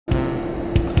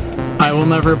I will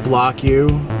never block you,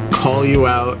 call you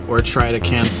out, or try to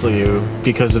cancel you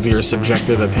because of your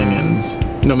subjective opinions,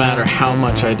 no matter how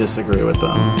much I disagree with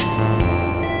them.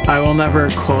 I will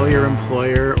never call your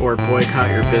employer or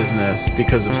boycott your business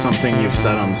because of something you've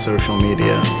said on social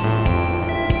media.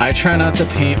 I try not to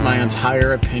paint my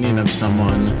entire opinion of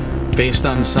someone based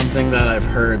on something that I've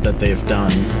heard that they've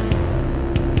done.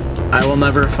 I will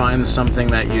never find something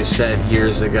that you said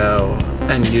years ago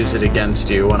and use it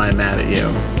against you when I'm mad at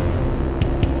you.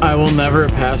 I will never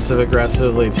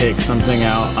passive-aggressively take something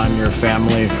out on your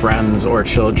family, friends, or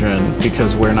children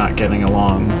because we're not getting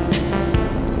along.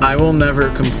 I will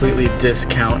never completely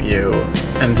discount you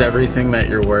and everything that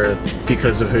you're worth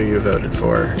because of who you voted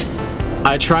for.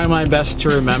 I try my best to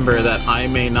remember that I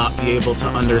may not be able to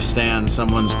understand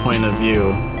someone's point of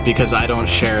view because I don't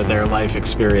share their life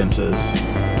experiences.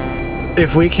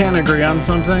 If we can't agree on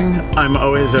something, I'm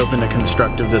always open to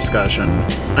constructive discussion.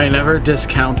 I never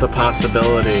discount the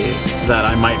possibility that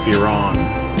I might be wrong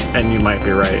and you might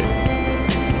be right.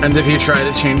 And if you try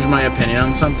to change my opinion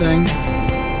on something,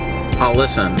 I'll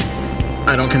listen.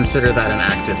 I don't consider that an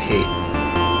act of hate.